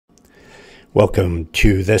Welcome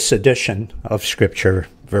to this edition of Scripture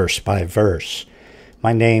Verse by Verse.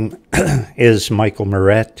 My name is Michael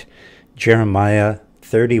Moret. Jeremiah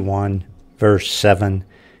 31, verse 7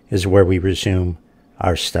 is where we resume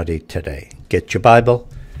our study today. Get your Bible,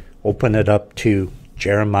 open it up to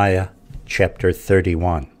Jeremiah chapter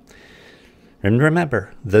 31. And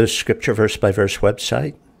remember, the Scripture Verse by Verse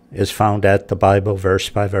website is found at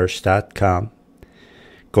thebibleversebyverse.com.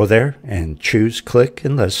 Go there and choose, click,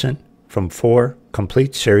 and listen from 4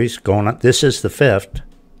 complete series going on. This is the 5th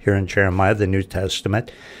here in Jeremiah. The New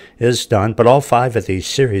Testament is done, but all 5 of these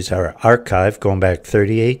series are archived going back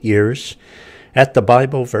 38 years at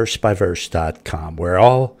thebibleversebyverse.com, where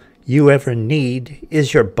all you ever need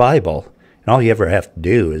is your Bible, and all you ever have to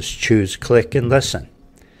do is choose, click, and listen.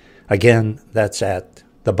 Again, that's at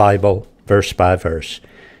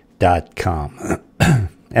thebibleversebyverse.com.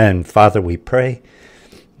 And Father, we pray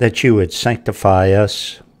that you would sanctify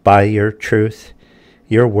us by your truth.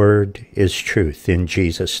 Your word is truth. In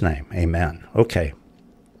Jesus' name, amen. Okay.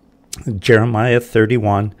 Jeremiah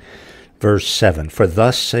 31, verse 7. For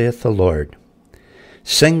thus saith the Lord,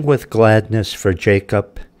 sing with gladness for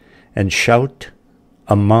Jacob, and shout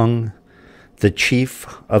among the chief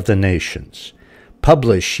of the nations.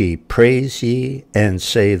 Publish ye, praise ye, and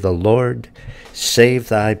say, the Lord, save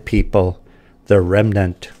thy people, the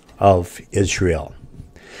remnant of Israel.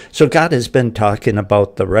 So God has been talking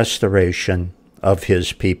about the restoration of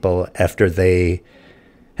his people after they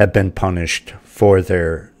have been punished for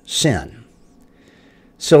their sin.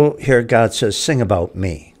 So here God says, sing about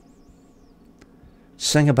me.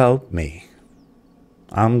 Sing about me.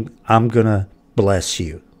 I'm going to bless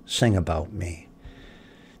you. Sing about me.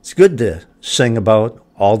 It's good to sing about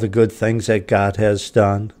all the good things that God has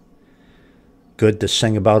done. Good to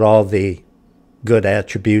sing about all the good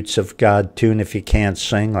attributes of God too. And if you can't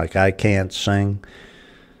sing, like I can't sing,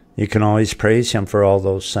 you can always praise him for all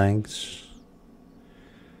those things.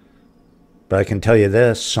 But I can tell you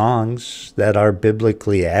this, songs that are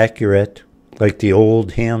biblically accurate, like the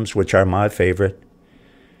old hymns, which are my favorite,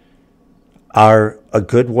 are a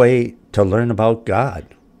good way to learn about God.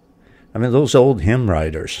 I mean, those old hymn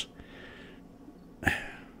writers,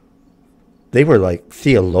 they were like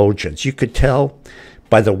theologians. You could tell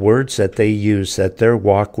by the words that they use that their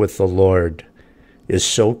walk with the Lord is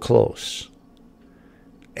so close,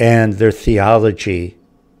 and their theology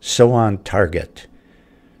so on target.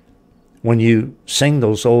 When you sing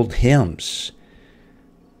those old hymns,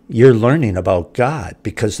 you're learning about God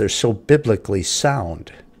because they're so biblically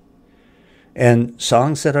sound. And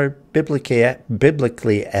songs that are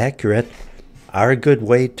biblically accurate are a good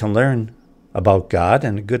way to learn about God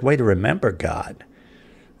and a good way to remember God,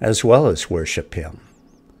 as well as worship him.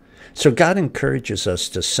 So God encourages us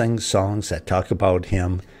to sing songs that talk about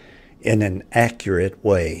him in an accurate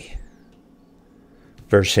way.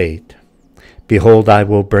 Verse 8, behold, I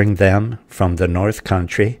will bring them from the north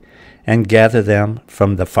country, and gather them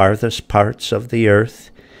from the farthest parts of the earth,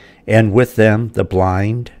 and with them the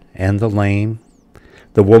blind and the lame,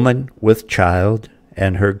 the woman with child,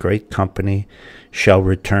 and her great company shall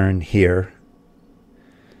return here.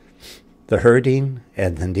 The hurting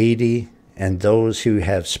and the needy and those who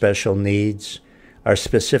have special needs are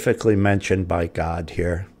specifically mentioned by God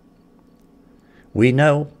here. We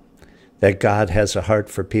know that God has a heart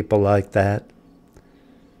for people like that,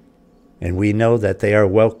 and we know that they are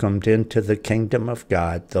welcomed into the kingdom of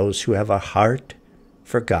God, those who have a heart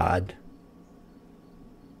for God.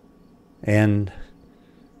 And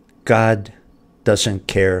God doesn't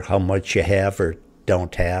care how much you have or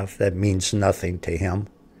don't have. That means nothing to him.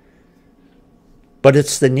 But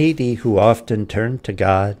it's the needy who often turn to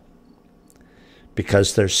God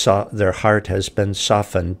because their heart has been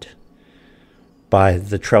softened by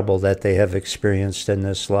the trouble that they have experienced in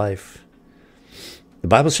this life. The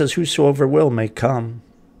Bible says, whosoever will may come.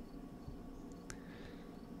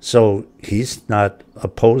 So he's not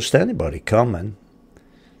opposed to anybody coming.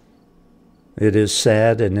 It is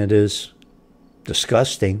sad and it is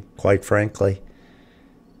disgusting, quite frankly,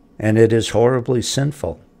 and it is horribly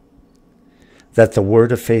sinful that the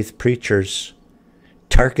Word of Faith preachers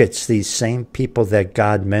targets these same people that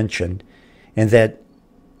God mentioned and that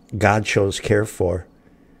God shows care for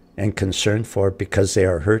and concern for because they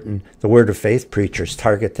are hurting. The Word of Faith preachers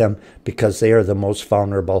target them because they are the most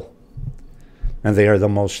vulnerable and they are the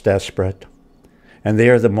most desperate and they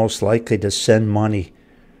are the most likely to send money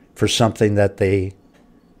for something that they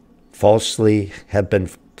have been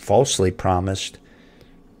falsely promised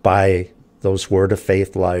by those Word of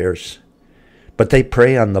Faith liars. But they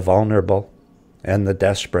prey on the vulnerable and the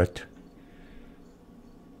desperate.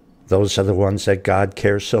 Those are the ones that God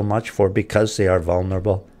cares so much for because they are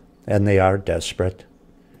vulnerable and they are desperate.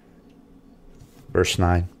 Verse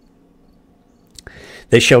 9.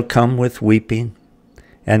 They shall come with weeping,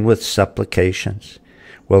 and with supplications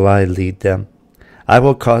will I lead them. I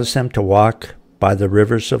will cause them to walk by the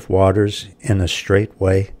rivers of waters in a straight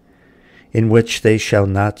way, in which they shall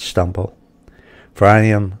not stumble. For I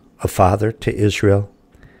am a father to Israel,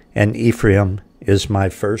 and Ephraim is my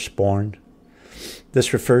firstborn.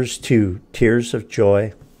 This refers to tears of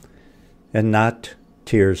joy and not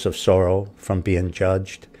tears of sorrow from being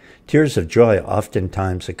judged. Tears of joy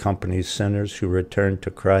oftentimes accompany sinners who return to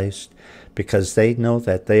Christ because they know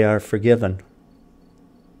that they are forgiven.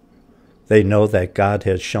 They know that God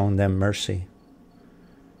has shown them mercy,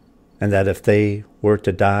 and that if they were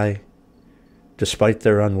to die despite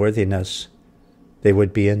their unworthiness, they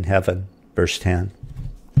would be in heaven. Verse 10.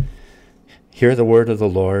 Hear the word of the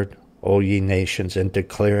Lord, O ye nations, and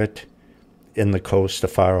declare it in the coast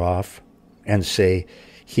afar off, and say,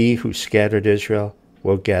 He who scattered Israel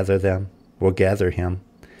will gather him,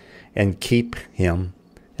 and keep him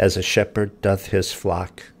as a shepherd doth his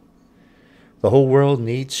flock. The whole world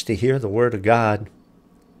needs to hear the word of God.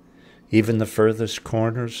 Even the furthest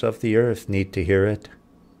corners of the earth need to hear it.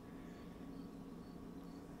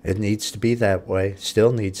 It needs to be that way,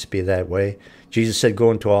 still needs to be that way. Jesus said, go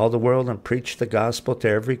into all the world and preach the gospel to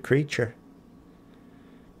every creature.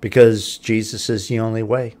 Because Jesus is the only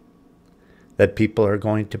way that people are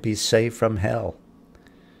going to be saved from hell.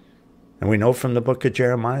 And we know from the book of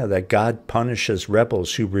Jeremiah that God punishes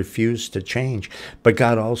rebels who refuse to change. But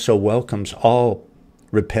God also welcomes all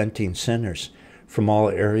repenting sinners from all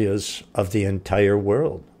areas of the entire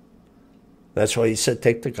world. That's why he said,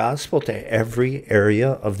 take the gospel to every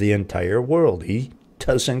area of the entire world. He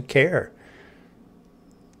doesn't care.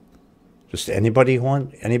 Just anybody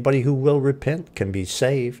who will repent can be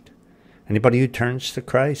saved. Anybody who turns to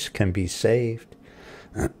Christ can be saved.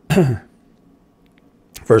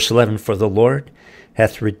 Verse 11, for the Lord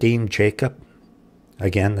hath redeemed Jacob.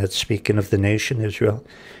 Again, that's speaking of the nation Israel.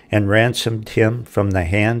 And ransomed him from the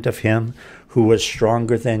hand of him who was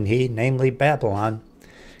stronger than he, namely Babylon.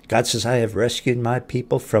 God says, I have rescued my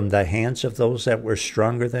people from the hands of those that were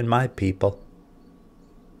stronger than my people.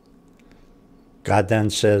 God then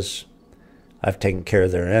says, I've taken care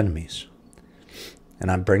of their enemies,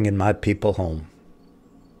 and I'm bringing my people home.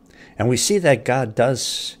 And we see that God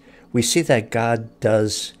does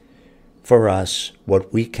for us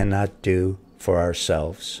what we cannot do for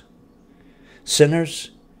ourselves.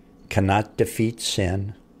 Sinners cannot defeat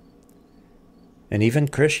sin, and even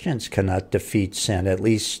Christians cannot defeat sin, at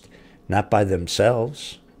least not by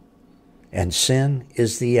themselves. And sin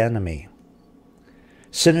is the enemy.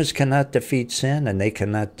 Sinners cannot defeat sin, and they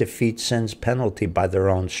cannot defeat sin's penalty by their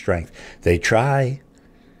own strength. They try.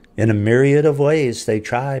 In a myriad of ways they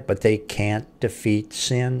try, but they can't defeat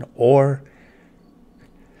sin or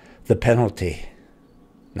the penalty,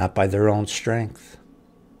 not by their own strength.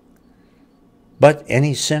 But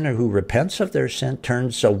any sinner who repents of their sin,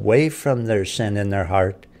 turns away from their sin in their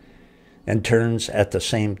heart, and turns at the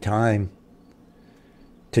same time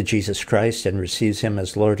to Jesus Christ and receives him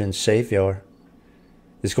as Lord and Savior,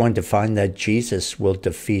 is going to find that Jesus will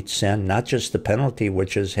defeat sin, not just the penalty,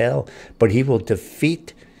 which is hell, but he will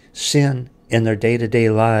defeat sin in their day-to-day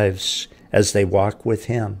lives as they walk with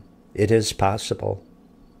him. It is possible.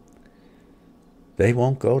 They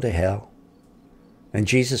won't go to hell. And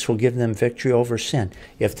Jesus will give them victory over sin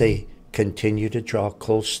if they continue to draw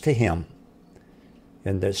close to him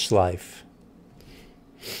in this life.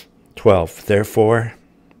 12, therefore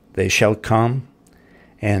they shall come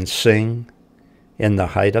and sing in the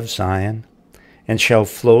height of Zion, and shall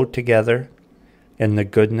flow together in the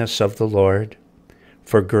goodness of the Lord,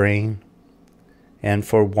 for grain, and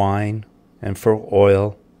for wine, and for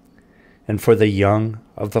oil, and for the young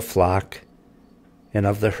of the flock, and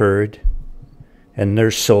of the herd, and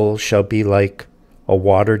their soul shall be like a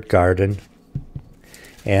watered garden,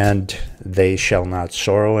 and they shall not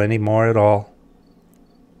sorrow any more at all.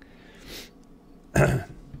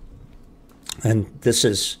 And this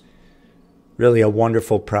is really a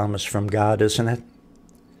wonderful promise from God, isn't it?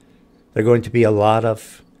 There are going to be a lot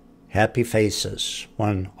of happy faces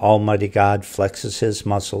when Almighty God flexes his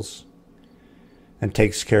muscles and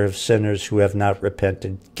takes care of sinners who have not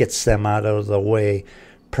repented, gets them out of the way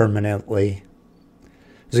permanently.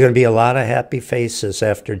 There's going to be a lot of happy faces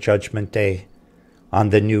after Judgment Day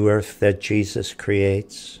on the new earth that Jesus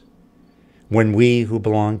creates, when we who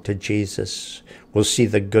belong to Jesus will see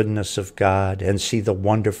the goodness of God and see the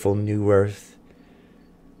wonderful new earth.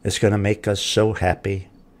 It's going to make us so happy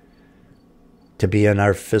to be in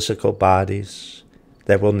our physical bodies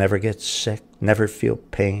that will never get sick, never feel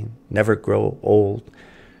pain, never grow old,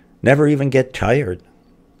 never even get tired.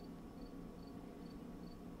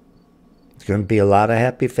 There's going to be a lot of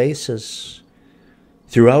happy faces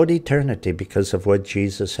throughout eternity because of what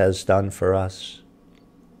Jesus has done for us.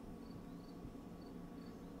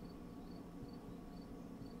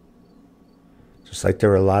 Just like there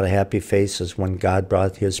were a lot of happy faces when God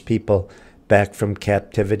brought his people back from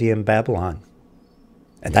captivity in Babylon.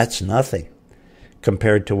 And that's nothing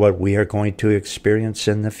compared to what we are going to experience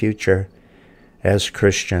in the future as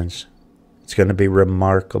Christians. It's going to be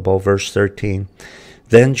remarkable. Verse 13,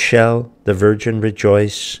 then shall the virgin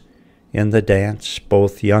rejoice in the dance,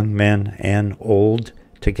 both young men and old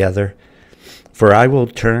together. For I will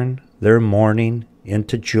turn their mourning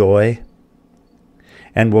into joy,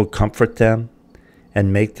 and will comfort them,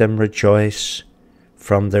 and make them rejoice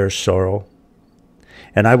from their sorrow.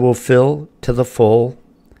 And I will fill to the full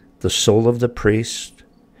the soul of the priest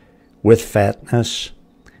with fatness,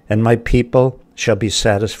 and my people shall be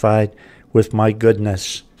satisfied with my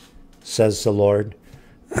goodness, says the Lord.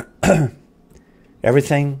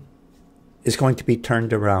 Everything is going to be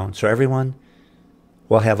turned around. So everyone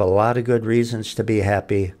will have a lot of good reasons to be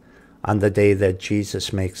happy on the day that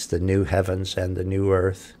Jesus makes the new heavens and the new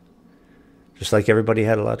earth. Just like everybody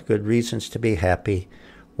had a lot of good reasons to be happy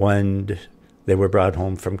when they were brought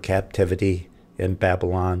home from captivity in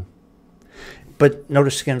Babylon. But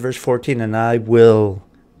notice again verse 14, and I will,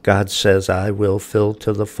 God says, I will fill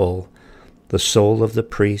to the full the soul of the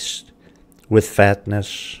priest with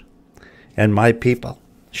fatness, and my people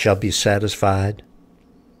shall be satisfied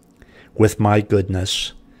with my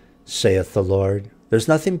goodness, saith the Lord. There's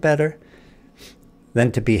nothing better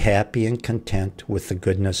than to be happy and content with the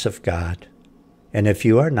goodness of God. And if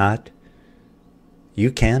you are not,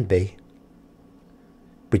 you can be.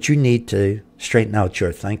 But you need to straighten out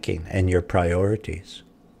your thinking and your priorities.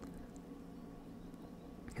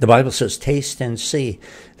 The Bible says, taste and see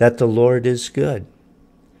that the Lord is good.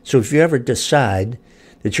 So if you ever decide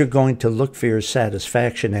that you're going to look for your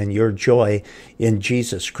satisfaction and your joy in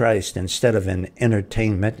Jesus Christ instead of in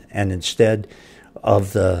entertainment and instead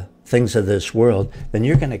of the things of this world, then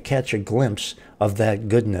you're going to catch a glimpse of that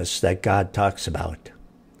goodness that God talks about.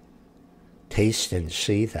 Taste and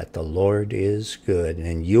see that the Lord is good,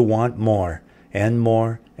 and you want more and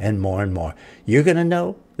more and more and more. You're going to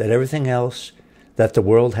know that everything else that the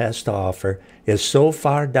world has to offer is so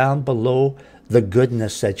far down below the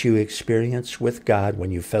goodness that you experience with God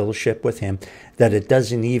when you fellowship with him that it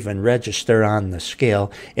doesn't even register on the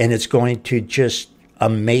scale, and it's going to just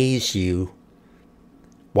amaze you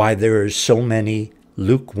why there are so many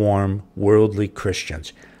lukewarm, worldly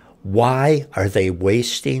Christians. Why are they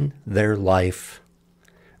wasting their life?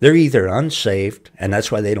 They're either unsaved, and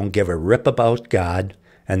that's why they don't give a rip about God,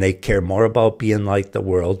 and they care more about being like the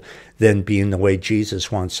world than being the way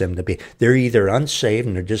Jesus wants them to be. They're either unsaved,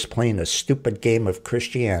 and they're just playing a stupid game of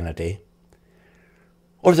Christianity,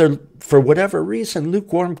 or they're, for whatever reason,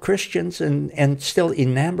 lukewarm Christians and still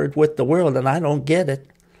enamored with the world, and I don't get it.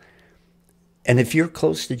 And if you're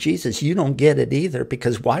close to Jesus, you don't get it either,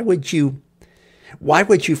 because why would you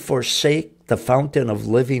forsake the fountain of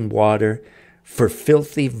living water for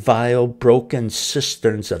filthy, vile, broken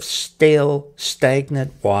cisterns of stale,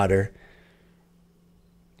 stagnant water,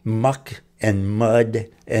 muck and mud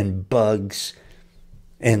and bugs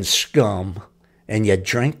and scum, and you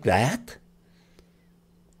drink that?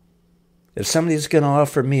 If somebody's going to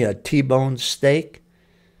offer me a T-bone steak,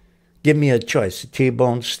 give me a choice, a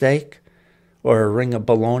T-bone steak or a ring of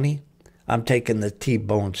bologna. I'm taking the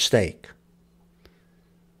T-bone steak.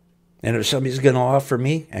 And if somebody's going to offer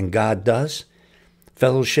me, and God does,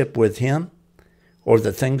 fellowship with him or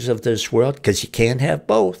the things of this world, because you can't have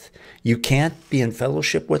both. You can't be in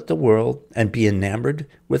fellowship with the world and be enamored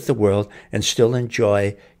with the world and still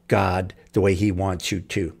enjoy God the way he wants you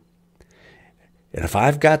to. And if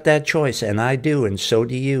I've got that choice, and I do, and so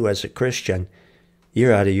do you as a Christian,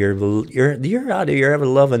 you're out of your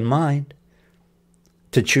ever-loving mind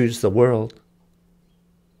to choose the world.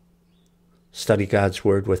 Study God's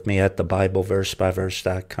Word with me at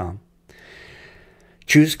thebibleversebyverse.com.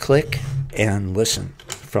 Choose, click, and listen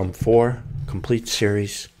from 4 complete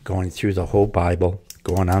series going through the whole Bible,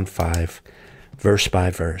 going on 5, verse by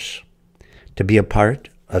verse. To be a part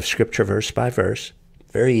of Scripture verse by verse,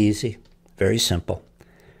 very easy, very simple.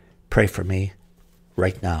 Pray for me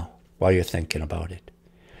right now while you're thinking about it.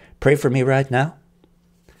 Pray for me right now.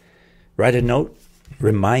 Write a note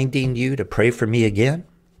reminding you to pray for me again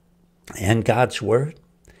and God's Word.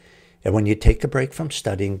 And when you take a break from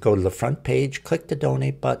studying, go to the front page, click the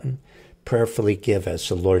donate button, prayerfully give as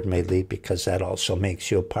the Lord may lead, because that also makes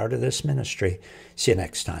you a part of this ministry. See you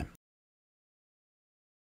next time.